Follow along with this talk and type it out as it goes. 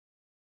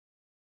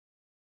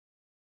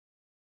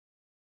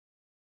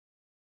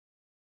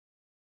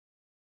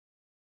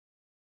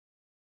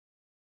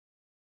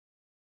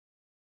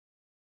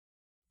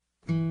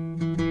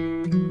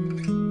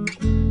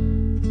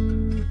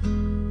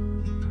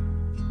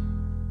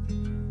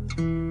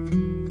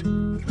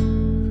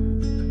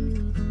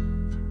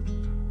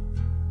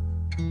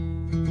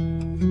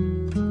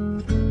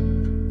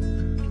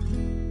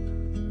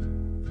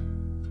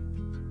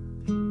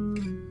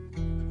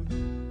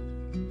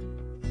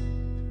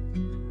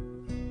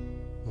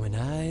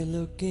I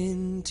look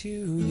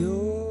into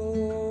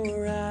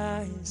your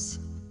eyes,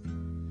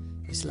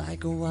 it's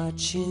like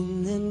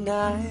watching the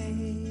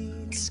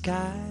night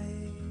sky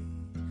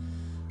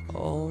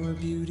or a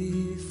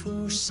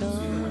beautiful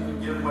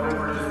sun. Give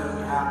whatever it is that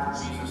we have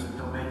to Jesus, and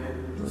He'll make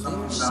it something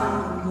There's so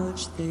valuable.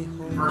 much they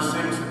hold. Verse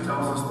 6, it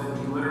tells us that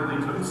He literally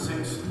took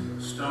 6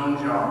 stone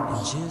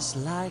jars, Just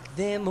like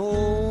them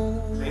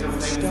old made of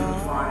things that we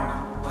stars,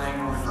 find laying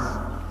on the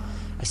ground.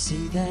 I see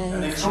And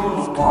that they you've filled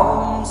with come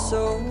water,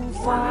 so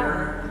far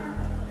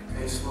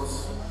ordinary,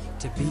 tasteless.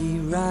 to be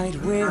right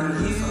where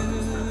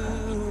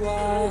you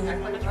are.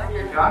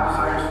 God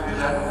desires to do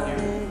that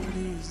with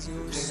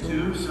you. Take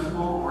 2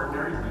 simple,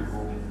 ordinary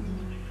people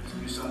to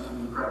do something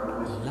incredible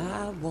with you.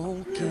 I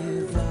won't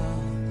give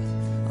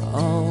up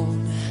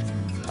on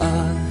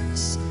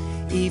us,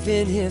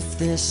 even if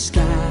the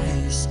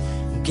skies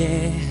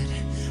get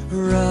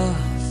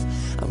rough.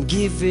 I'm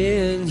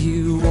giving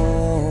you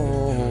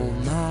all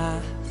my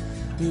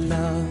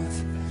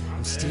love.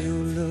 I'm still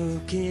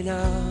looking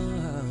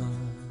up.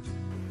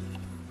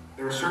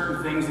 There are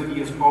certain things that He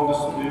has called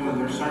us to do, and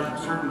there are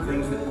certain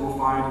things that you will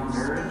find in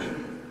marriage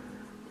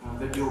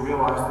that you'll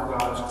realize that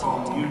God is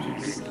calling you to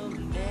do.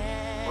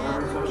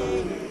 Whatever He tells you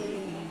to do.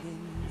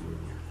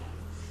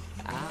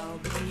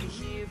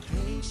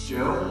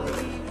 Joe,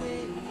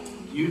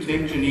 you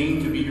take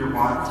Janine to be your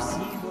wife.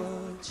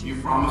 You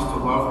promise to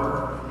love her,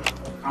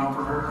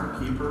 comfort her, and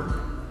keep her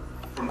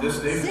from this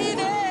day forward,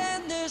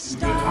 in good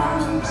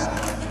times and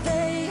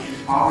bad, in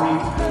poverty and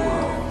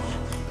wealth,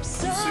 in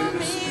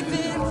sickness and in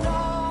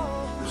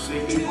health,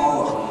 forsaking all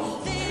of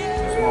us,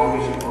 as long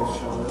as you both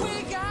shall live.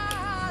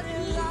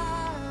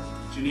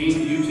 Janine,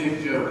 you take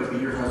Joe to be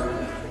your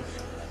husband.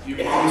 You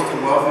promise to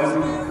love him,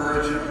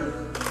 encourage him,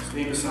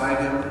 stay beside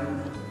him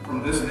from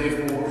this day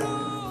forward,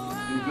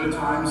 in good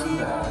times and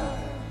bad,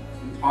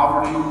 in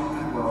poverty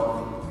and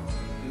wealth,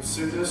 in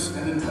sickness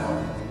and in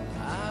health,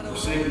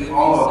 forsaking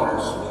all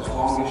others as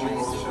long as you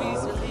both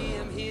shall live.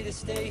 I'm here to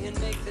stay and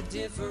make the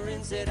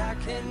difference that I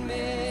can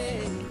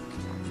make.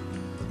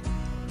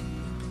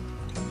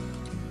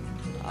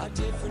 Our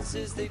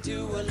differences, they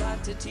do a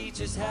lot to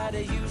teach us how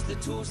to use the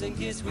tools and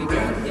gifts we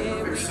got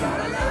here. We got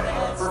a lot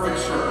of Perfect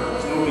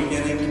circle, no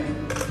beginning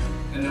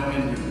and no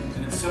ending,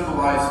 and it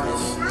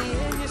symbolizes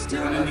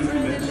your unending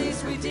commitment.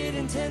 It's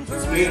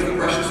made of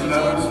precious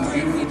metals and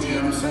beautiful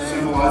gems,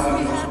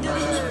 symbolizing the most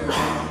precious gift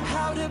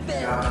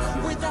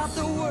God without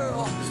the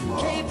world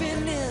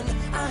caving in.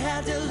 I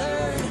had to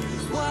learn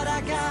what I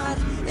got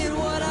and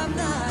what I'm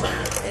not,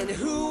 and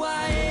who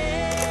I am.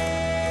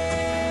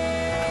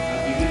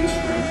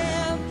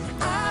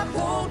 I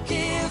won't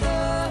give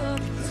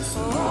up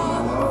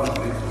on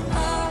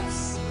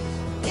us,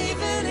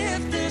 even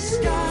if the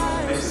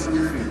skies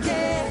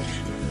get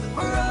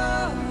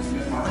rough.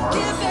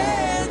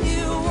 Giving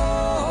you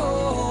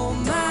all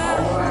my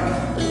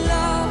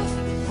love,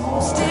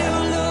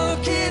 still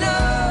looking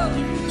up,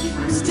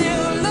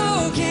 still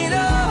looking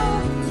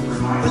up,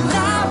 but I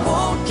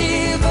won't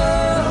give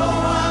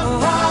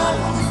up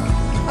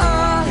on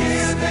us.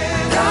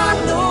 God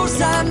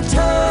knows I'm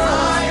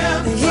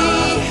tough,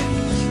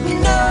 He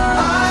knows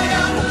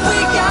we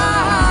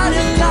got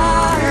a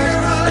lot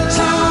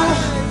to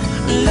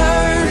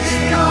learn.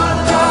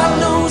 God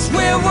knows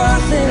we're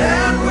worth it.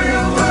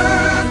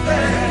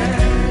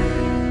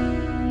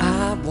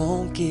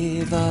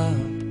 Give up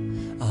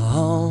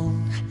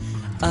on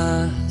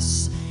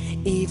us,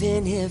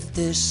 even if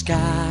the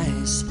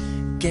skies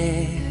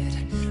get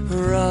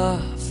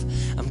rough.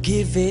 I'm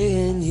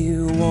giving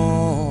you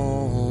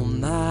all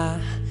my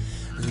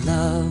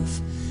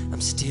love.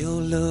 I'm still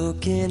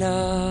looking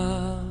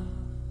up.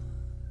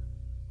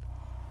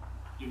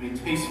 You may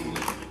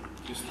tastefully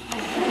just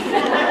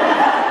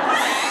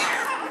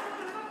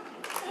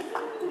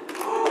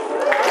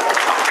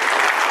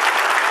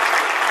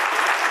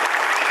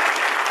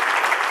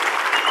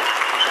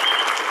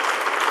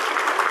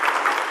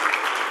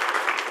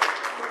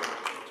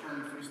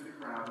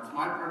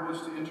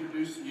to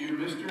introduce to you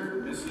Mr.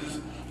 and Mrs.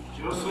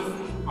 Joseph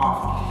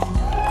Hoffman.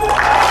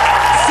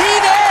 See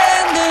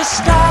then the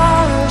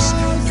stars,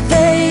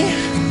 they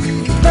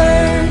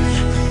burn,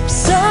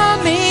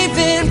 some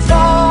even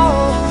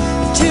fall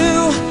to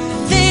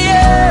the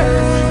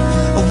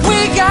earth. We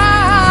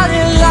got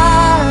a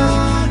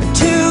lot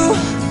to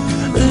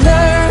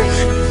learn.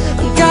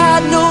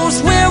 God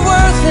knows we're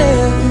worth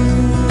it.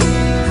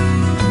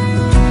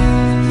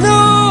 No,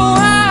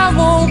 I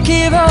won't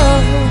give up.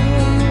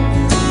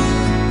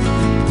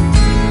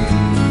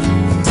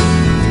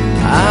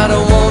 I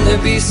don't want to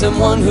be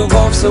someone who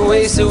walks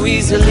away so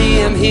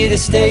easily. I'm here to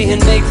stay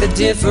and make the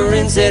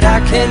difference that I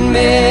can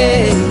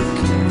make.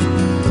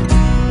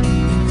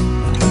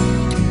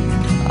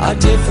 Our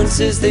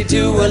differences, they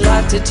do a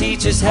lot to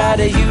teach us how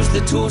to use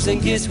the tools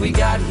and gifts we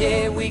got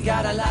here. We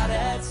got a lot of